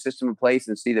put a new system in place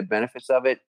and see the benefits of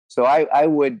it. So I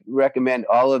would recommend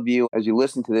all of you, as you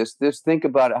listen to this, just think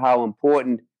about how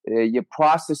important your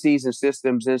processes and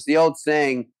systems. It's the old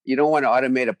saying, you don't want to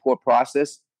automate a poor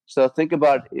process. So think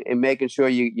about making sure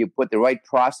you put the right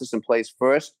process in place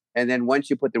first. And then once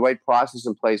you put the right process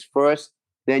in place first,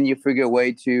 then you figure a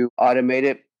way to automate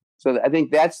it. So I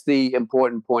think that's the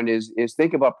important point is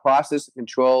think about process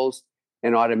controls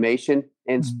and automation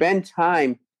and spend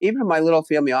time. Even in my little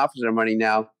family office I'm running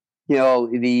now,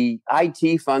 the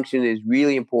IT function is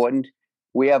really important.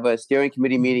 We have a steering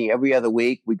committee meeting every other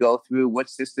week. We go through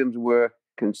what systems we're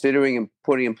considering and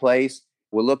putting in place.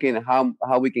 We're looking at how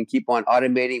we can keep on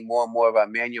automating more and more of our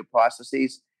manual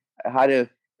processes, how to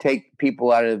take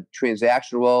people out of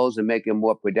transactional roles and make them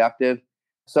more productive.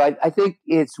 So I think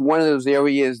it's one of those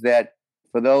areas that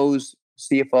for those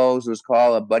CFOs, let's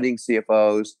call it budding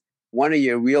CFOs, one of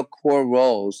your real core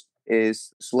roles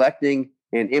is selecting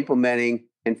and implementing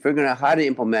and figuring out how to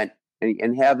implement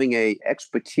and having a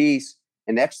expertise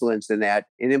and excellence in that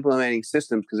in implementing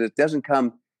systems because it doesn't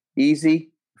come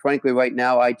easy. Frankly, right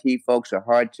now, IT folks are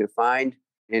hard to find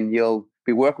and you'll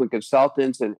be working with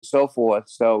consultants and so forth.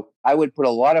 So I would put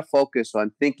a lot of focus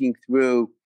on thinking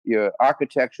through your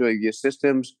architecture of your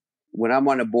systems. When I'm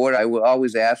on a board, I will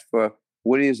always ask for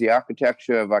what is the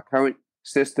architecture of our current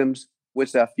systems?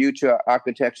 What's our future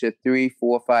architecture 3,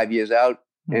 4, 5 years out?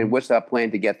 And what's our plan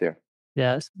to get there?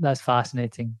 Yeah, that's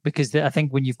fascinating because I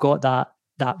think when you've got that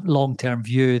long-term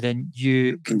view, then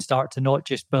you can start to not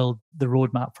just build the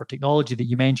roadmap for technology that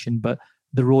you mentioned, but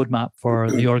the roadmap for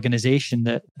the organization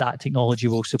that technology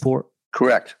will support.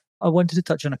 Correct. I wanted to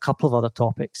touch on a couple of other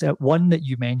topics. One that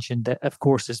you mentioned that, of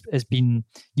course, has been,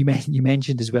 you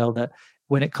mentioned as well that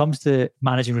when it comes to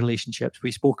managing relationships,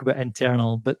 we spoke about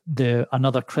internal, but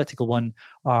another critical one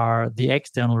are the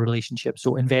external relationships,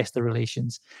 so investor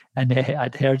relations. And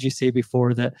I'd heard you say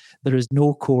before that there is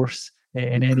no course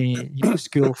in any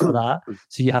school for that,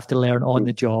 so you have to learn on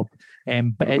the job.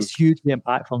 But it's hugely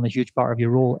impactful and a huge part of your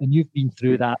role. And you've been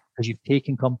through that because you've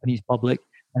taken companies public.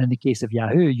 And in the case of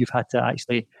Yahoo, you've had to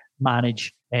actually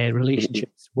manage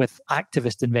relationships with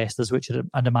activist investors, which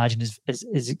I'd imagine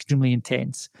is extremely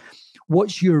intense.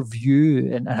 What's your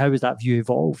view, and how has that view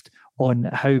evolved on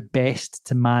how best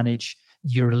to manage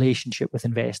your relationship with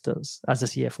investors as a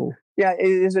CFO? Yeah,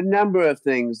 there's a number of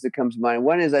things that comes to mind.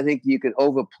 One is I think you can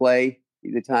overplay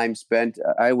the time spent.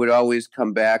 I would always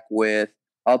come back with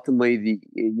ultimately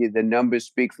the numbers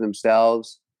speak for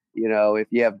themselves. If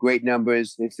you have great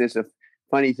numbers, it's just a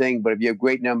funny thing, but if you have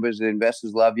great numbers, the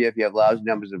investors love you. If you have lousy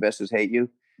numbers, investors hate you.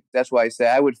 That's why I say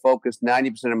I would focus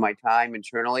 90% of my time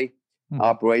internally,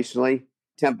 operationally,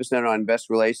 10% on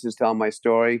investor relations, telling my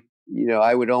story.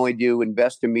 I would only do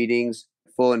investor meetings,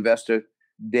 full investor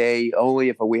day, only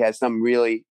if we had something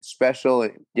really special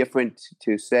and different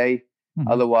to say.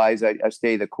 Otherwise, I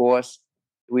stay the course.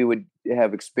 We would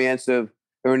have expansive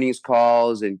earnings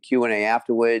calls and Q&A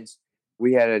afterwards.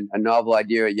 We had a novel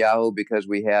idea at Yahoo because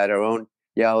we had our own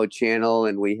Yahoo channel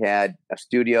and we had a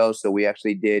studio. So we had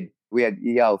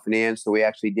Yahoo Finance. So we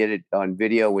actually did it on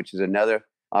video, which is another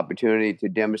opportunity to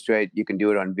demonstrate you can do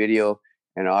it on video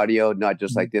and audio, not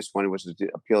just like this one, which is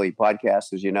a purely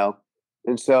podcast, as you know.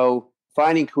 And so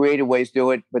finding creative ways to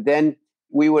do it. But then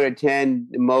we would attend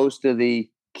most of the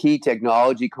key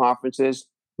technology conferences,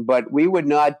 but we would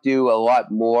not do a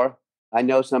lot more. I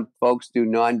know some folks do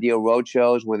non-deal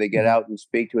roadshows where they get out and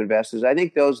speak to investors. I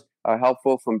think those are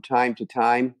helpful from time to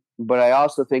time, but I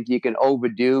also think you can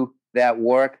overdo that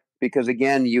work because,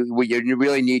 again, what you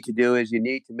really need to do is you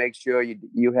need to make sure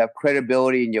you have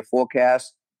credibility in your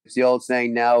forecast. It's the old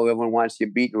saying now, everyone wants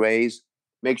you beat and raise.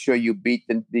 Make sure you beat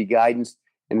the guidance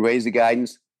and raise the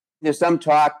guidance. There's some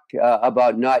talk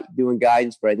about not doing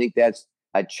guidance, but I think that's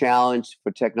a challenge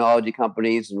for technology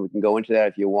companies, and we can go into that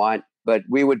if you want. But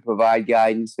we would provide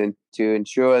guidance and to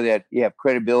ensure that you have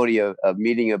credibility of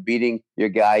meeting or beating your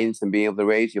guidance and being able to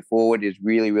raise you forward is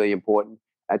really, really important.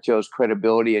 That shows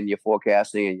credibility in your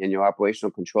forecasting and your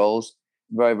operational controls.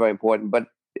 Very, very important. But,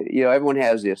 everyone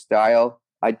has their style.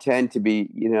 I tend to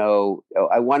be,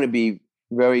 I want to be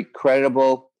very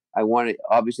credible.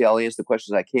 Obviously, I'll answer the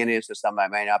questions I can't answer. Some I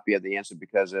may not be able to answer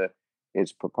because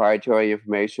it's proprietary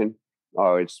information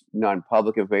or it's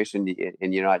non-public information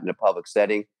and you're not in a public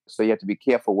setting. So you have to be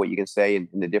careful what you can say in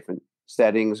the different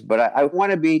settings. But I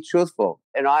want to be truthful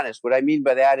and honest. What I mean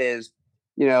by that is,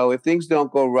 if things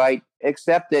don't go right,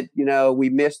 accept that, we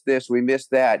missed this, we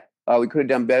missed that. We could have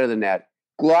done better than that.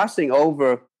 Glossing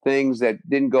over things that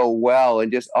didn't go well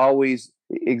and just always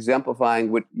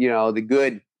exemplifying what, the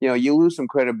good, you lose some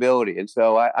credibility. And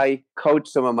so I coach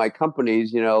some of my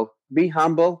companies, be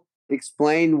humble,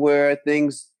 explain where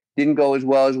things didn't go as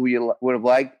well as we would have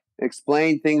liked.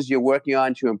 Explain things you're working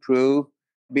on to improve.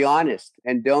 Be honest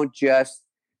and don't just,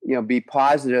 be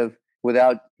positive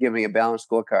without giving a balanced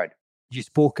scorecard. You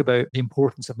spoke about the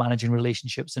importance of managing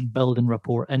relationships and building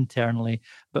rapport internally.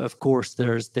 But of course,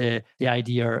 there's the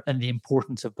idea and the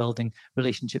importance of building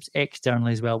relationships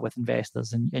externally as well with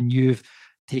investors. And you've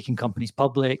taken companies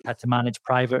public, had to manage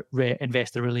private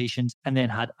investor relations, and then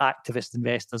had activist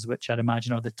investors, which I'd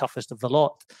imagine are the toughest of the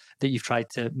lot that you've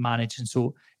tried to manage. And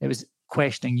so it was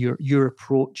questioning your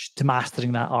approach to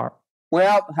mastering that art.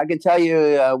 Well, I can tell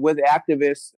you with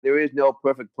activists, there is no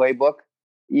perfect playbook,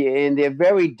 and they're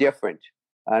very different.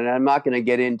 And I'm not going to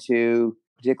get into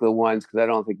particular ones because I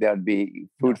don't think that would be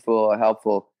fruitful or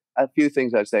helpful. A few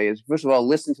things I'd say is, first of all,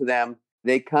 listen to them.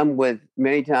 They come with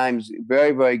many times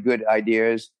very, very good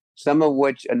ideas, some of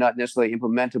which are not necessarily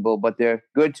implementable, but they're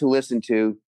good to listen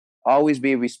to. Always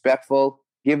be respectful,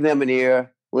 give them an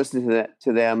ear, listen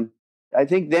to them. I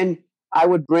think then I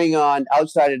would bring on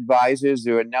outside advisors.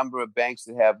 There are a number of banks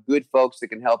that have good folks that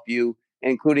can help you,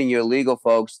 including your legal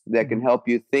folks that can help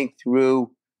you think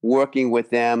through working with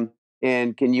them.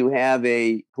 And can you have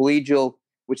a collegial,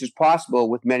 which is possible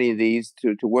with many of these,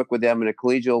 to work with them in a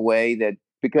collegial way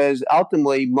because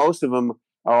ultimately most of them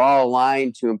are all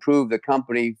aligned to improve the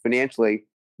company financially.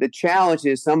 The challenge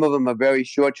is some of them are very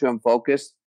short-term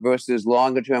focused versus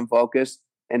longer-term focused.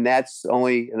 And that's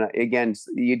only, again,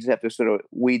 you just have to sort of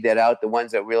weed that out, the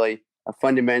ones that really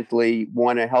fundamentally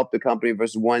want to help the company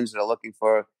versus ones that are looking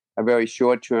for a very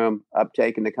short-term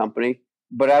uptake in the company.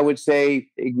 But I would say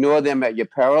ignore them at your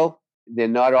peril. They're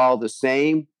not all the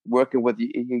same. Working with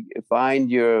you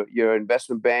find your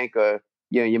investment bank, or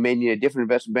you may need a different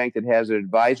investment bank that has an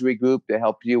advisory group to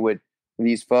help you with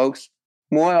these folks.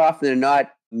 More often than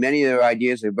not, many of their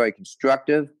ideas are very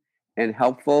constructive and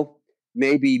helpful.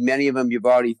 Maybe many of them you've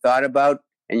already thought about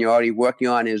and you're already working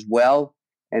on as well,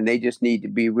 and they just need to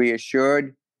be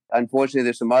reassured. Unfortunately,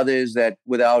 there's some others that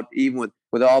without even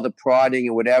with all the prodding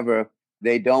and whatever,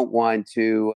 they don't want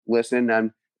to listen.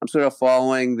 I'm sort of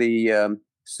following the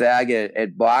SAG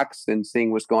at Box and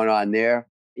seeing what's going on there.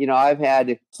 I've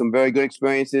had some very good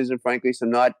experiences and frankly, some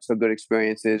not so good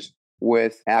experiences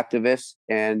with activists,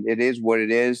 and it is what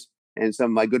it is. And some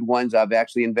of my good ones, I've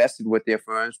actually invested with their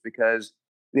firms because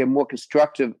they're more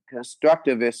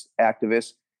constructivist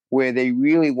activists where they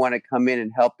really want to come in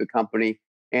and help the company,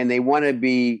 and they want to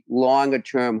be longer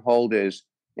term holders,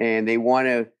 and they want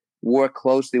to work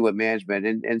closely with management.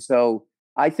 And so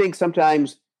I think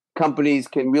sometimes companies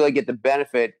can really get the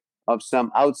benefit of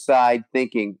some outside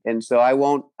thinking. And so I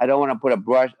don't want to put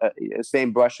a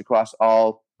same brush across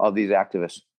all of these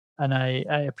activists. And I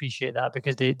appreciate that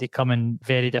because they come in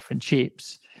very different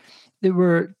shapes. There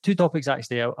were two topics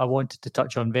actually I wanted to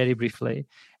touch on very briefly.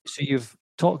 So you've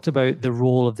talked about the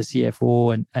role of the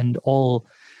CFO and all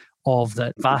of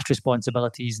the vast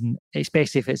responsibilities, and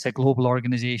especially if it's a global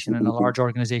organization and a large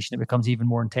organization, it becomes even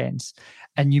more intense.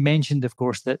 And you mentioned, of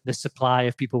course, that the supply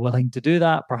of people willing to do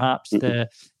that, perhaps they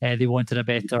wanted a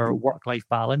better work-life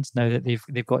balance now that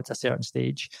they've got to a certain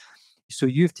stage. So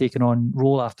you've taken on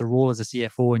role after role as a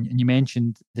CFO, and you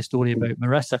mentioned the story about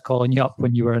Marissa calling you up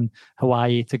when you were in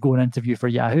Hawaii to go and interview for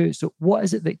Yahoo. So what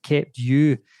is it that kept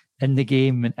you in the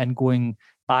game and going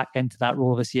back into that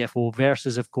role of a CFO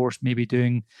versus, of course, maybe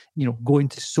going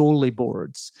to solely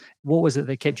boards? What was it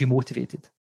that kept you motivated?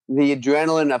 The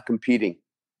adrenaline of competing.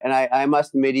 And I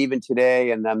must admit, even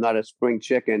today, and I'm not a spring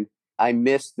chicken, I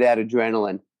miss that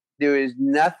adrenaline. There is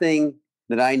nothing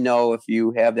that I know, if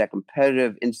you have that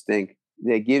competitive instinct,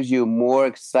 that gives you more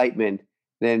excitement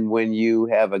than when you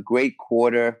have a great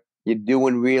quarter, you're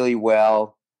doing really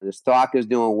well, the stock is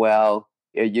doing well,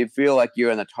 you feel like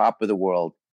you're on the top of the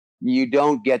world. You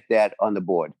don't get that on the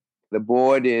board. The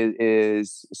board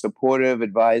is supportive,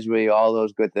 advisory, all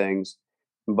those good things,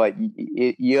 but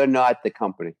you're not the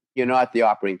company. You're not the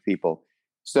operating people.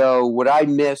 So what I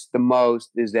miss the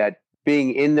most is that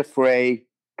being in the fray,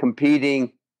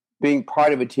 competing, being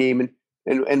part of a team.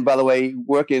 And by the way,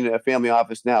 working in a family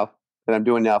office now that I'm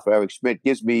doing now for Eric Schmidt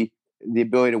gives me the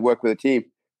ability to work with a team,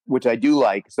 which I do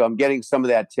like. So I'm getting some of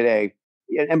that today.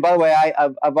 And by the way,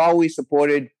 I've always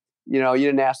supported, you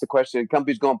didn't ask the question,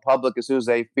 companies going public as soon as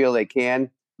they feel they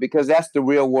can, because that's the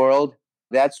real world.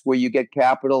 That's where you get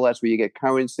capital. That's where you get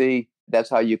currency. That's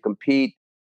how you compete.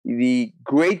 The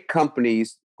great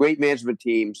companies, great management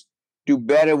teams do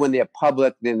better when they're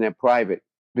public than they're private,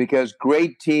 because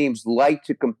great teams like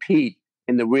to compete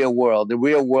in the real world. The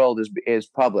real world is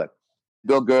public.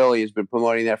 Bill Gurley has been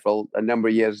promoting that for a number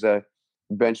of years,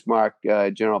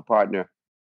 Benchmark general partner.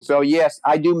 So yes,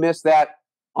 I do miss that.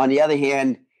 On the other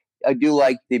hand, I do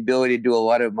like the ability to do a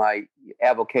lot of my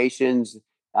avocations.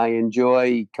 I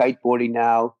enjoy kiteboarding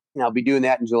now. And I'll be doing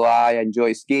that in July. I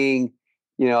enjoy skiing.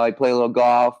 I play a little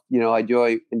golf. I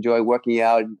enjoy working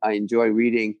out. I enjoy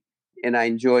reading, and I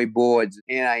enjoy boards,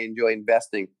 and I enjoy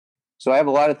investing. So I have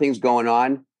a lot of things going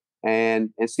on, and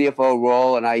CFO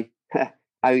role. And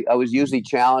I was usually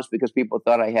challenged because people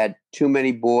thought I had too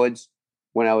many boards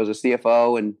when I was a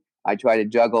CFO, and I tried to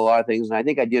juggle a lot of things, and I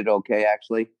think I did okay,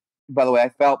 actually. By the way, I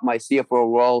felt my CFO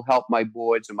role helped my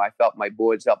boards, and I felt my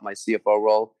boards helped my CFO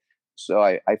role. So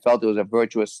I felt it was a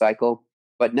virtuous cycle.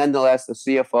 But nonetheless, the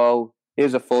CFO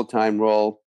is a full-time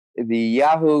role. The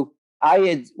Yahoo, I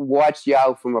had watched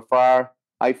Yahoo from afar.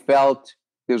 I felt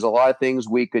there's a lot of things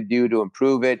we could do to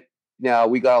improve it. Now,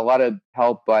 we got a lot of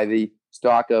help by the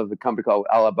stock of the company called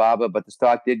Alibaba, but the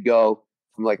stock did go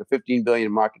from like a 15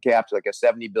 billion market cap to like a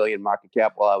 70 billion market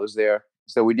cap while I was there.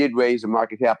 So we did raise the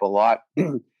market cap a lot.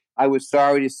 I was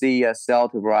sorry to see us sell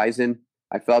to Verizon.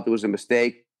 I felt it was a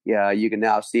mistake. Yeah, you can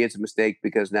now see it's a mistake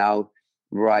because now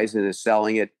Verizon is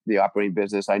selling it, the operating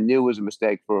business. I knew it was a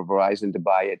mistake for Verizon to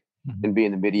buy it and be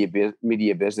in the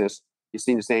media business. You've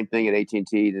seen the same thing at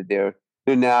AT&T, that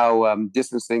they're now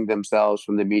distancing themselves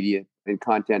from the media and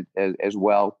content as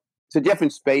well. It's a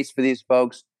different space for these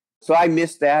folks. So I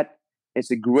missed that.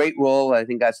 It's a great role. I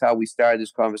think that's how we started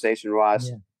this conversation, Ross.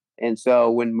 Yeah. And so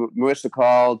when Marissa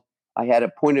called, I had a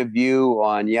point of view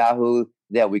on Yahoo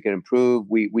that we could improve.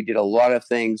 We did a lot of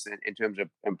things in terms of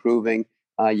improving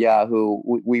Yahoo.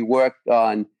 We worked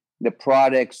on the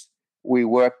products. We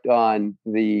worked on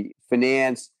the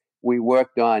finance. We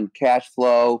worked on cash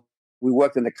flow. We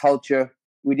worked on the culture.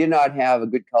 We did not have a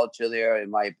good culture there,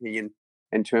 in my opinion,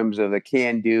 in terms of a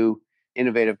can-do,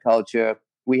 innovative culture.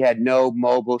 We had no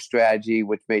mobile strategy,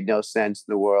 which made no sense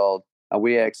in the world.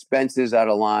 We had expenses out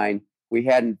of line. We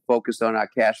hadn't focused on our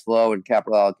cash flow and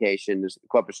capital allocation, this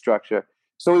corporate structure.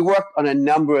 So we worked on a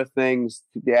number of things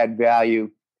to add value.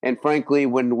 And frankly,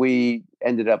 when we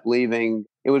ended up leaving,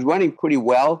 it was running pretty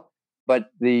well,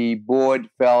 but the board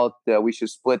felt that we should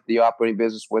split the operating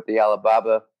business with the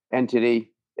Alibaba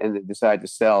entity, and they decided to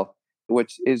sell,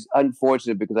 which is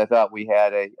unfortunate because I thought we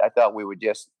were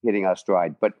just hitting our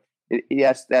stride. But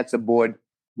yes, that's a board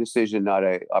decision, not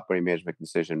a operating management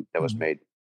decision that was made.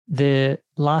 The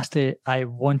last thing I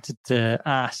wanted to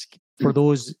ask, for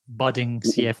those budding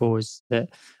CFOs that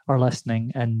are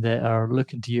listening and that are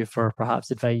looking to you for perhaps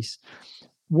advice,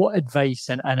 what advice,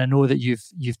 and I know that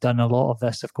you've done a lot of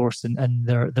this, of course, and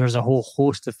there's a whole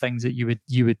host of things that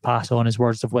you would pass on as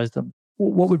words of wisdom.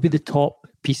 What would be the top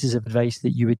pieces of advice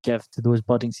that you would give to those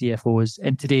budding CFOs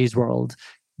in today's world,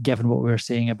 given what we were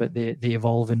saying about the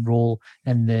evolving role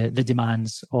and the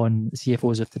demands on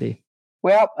CFOs of today?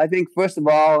 Well, I think first of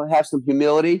all, have some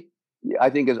humility.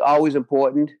 I think is always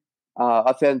important.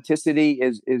 Authenticity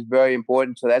is very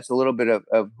important. So that's a little bit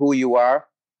of who you are.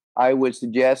 I would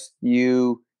suggest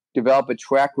you develop a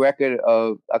track record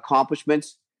of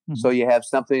accomplishments. Mm-hmm. So you have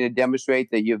something to demonstrate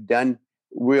that you've done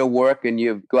real work and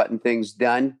you've gotten things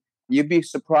done. You'd be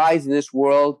surprised in this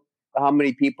world how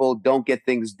many people don't get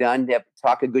things done. They have to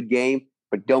talk a good game,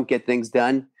 but don't get things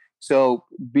done. So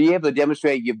be able to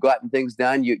demonstrate you've gotten things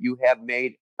done. You have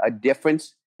made a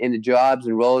difference in the jobs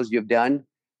and roles you've done.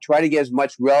 Try to get as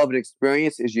much relevant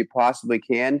experience as you possibly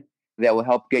can that will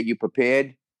help get you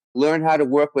prepared. Learn how to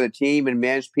work with a team and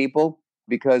manage people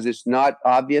because it's not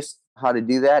obvious how to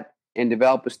do that, and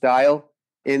develop a style.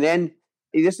 And then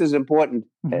this is important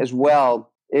as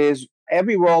well, is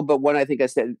every role but one, I think I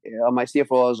said on my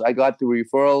CFO roles, I got through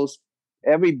referrals.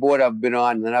 Every board I've been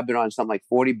on, and I've been on something like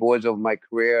 40 boards over my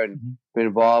career and been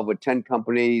involved with 10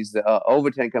 companies, over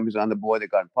 10 companies on the board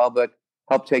that got public,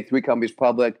 helped take 3 companies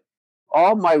public.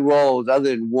 All my roles, other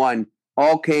than one,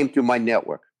 all came through my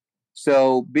network.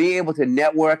 So being able to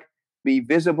network, be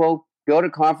visible, go to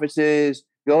conferences,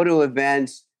 go to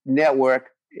events, network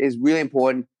is really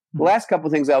important. The last couple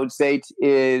of things I would say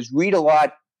is read a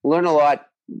lot, learn a lot,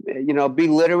 be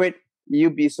literate.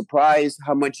 You'd be surprised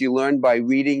how much you learn by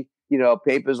reading,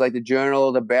 papers like the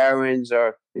Journal, the Barron's,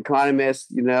 or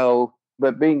Economist,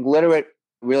 but being literate,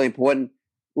 really important.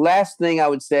 Last thing I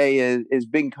would say is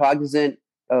being cognizant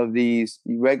of these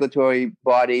regulatory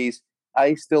bodies.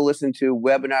 I still listen to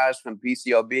webinars from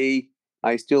PCOB.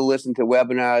 I still listen to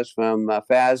webinars from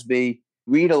FASB.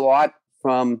 Read a lot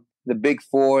from the big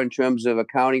four in terms of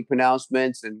accounting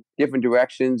pronouncements and different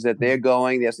directions that they're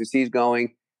going, the SEC is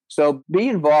going. So be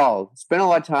involved, spend a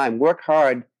lot of time, work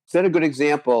hard, set a good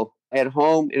example at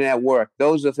home and at work.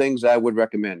 Those are things I would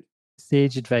recommend.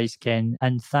 Sage advice, Ken,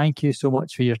 and thank you so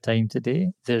much for your time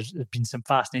today. There's been some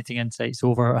fascinating insights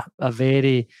over a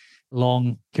very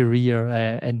long career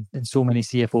in so many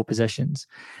CFO positions.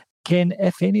 Ken,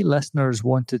 if any listeners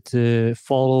wanted to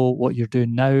follow what you're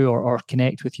doing now or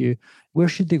connect with you, where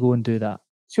should they go and do that?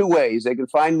 2 ways. They can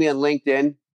find me on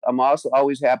LinkedIn. I'm also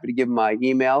always happy to give my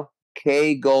email,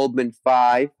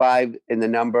 kgoldman5, 5 in the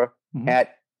number,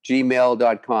 at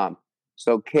gmail.com.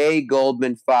 So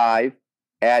kgoldman5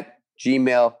 at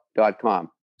gmail.com.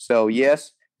 So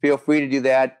yes, feel free to do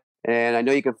that. And I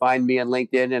know you can find me on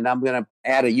LinkedIn, and I'm going to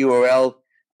add a URL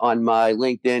on my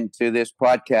LinkedIn to this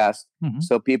podcast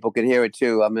so people can hear it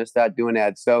too. I'm going to start doing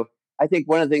that. So I think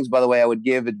one of the things, by the way, I would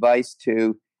give advice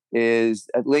to is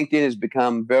LinkedIn has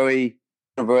become very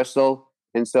universal.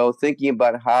 And so thinking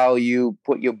about how you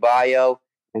put your bio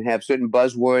and have certain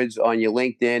buzzwords on your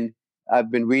LinkedIn,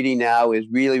 I've been reading now, is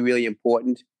really, really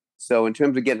important. So in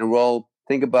terms of getting a role,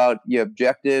 think about your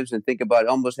objectives and think about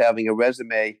almost having a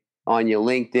resume on your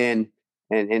LinkedIn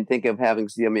and think of having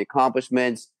some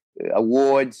accomplishments,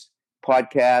 awards,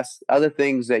 podcasts, other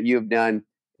things that you've done.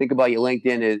 Think about your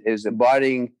LinkedIn as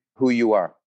embodying who you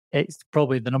are. It's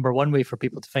probably the number one way for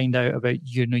people to find out about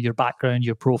your background,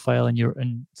 your profile,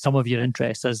 and some of your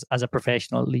interests as a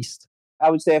professional, at least. I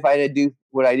would say if I had to do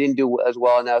what I didn't do as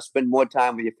well now, spend more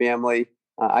time with your family.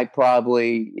 I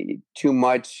probably too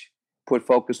much put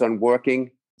focus on working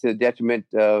to the detriment.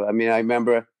 I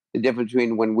remember the difference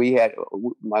between when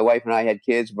my wife and I had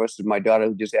kids versus my daughter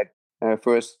who just had her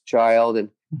first child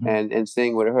and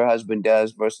seeing what her husband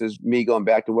does versus me going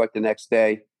back to work the next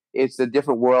day. It's a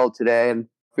different world today, and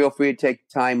feel free to take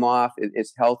time off.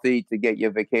 It's healthy to get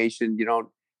your vacation. You don't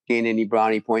gain any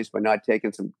brownie points by not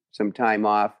taking some time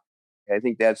off. I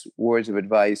think that's words of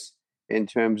advice in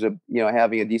terms of,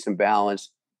 having a decent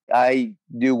balance. I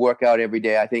do work out every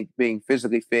day. I think being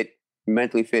physically fit,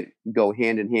 mentally fit go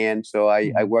hand in hand. So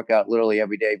I work out literally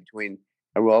every day between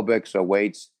aerobics or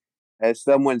weights. As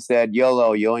someone said,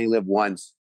 YOLO, you only live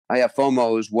once. I have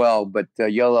FOMO as well, but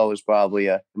YOLO is probably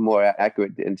more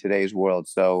accurate in today's world.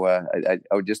 So I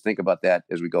would just think about that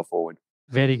as we go forward.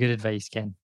 Very good advice,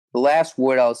 Ken. The last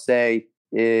word I'll say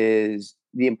is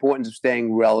the importance of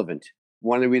staying relevant.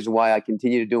 One of the reasons why I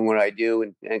continue doing what I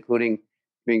do, including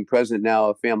being president now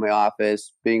of family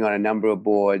office, being on a number of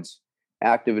boards,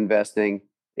 active investing,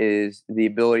 is the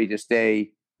ability to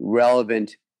stay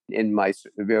relevant in my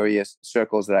various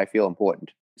circles that I feel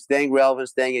important. Staying relevant,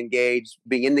 staying engaged,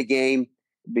 being in the game,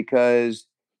 because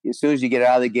as soon as you get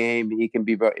out of the game, it can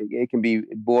be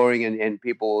boring and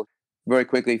people very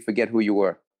quickly forget who you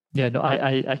were. Yeah, no,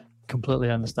 I completely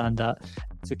understand that.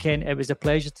 So Ken, it was a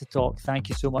pleasure to talk. Thank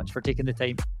you so much for taking the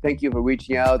time. Thank you for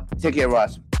reaching out. Take care,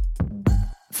 Ross.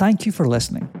 Thank you for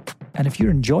listening. And if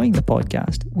you're enjoying the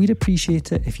podcast, we'd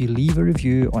appreciate it if you leave a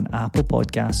review on Apple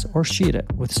Podcasts or share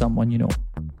it with someone you know.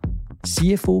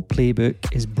 CFO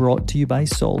Playbook is brought to you by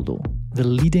Soldo, the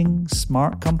leading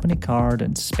smart company card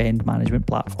and spend management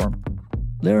platform.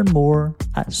 Learn more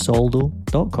at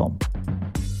soldo.com.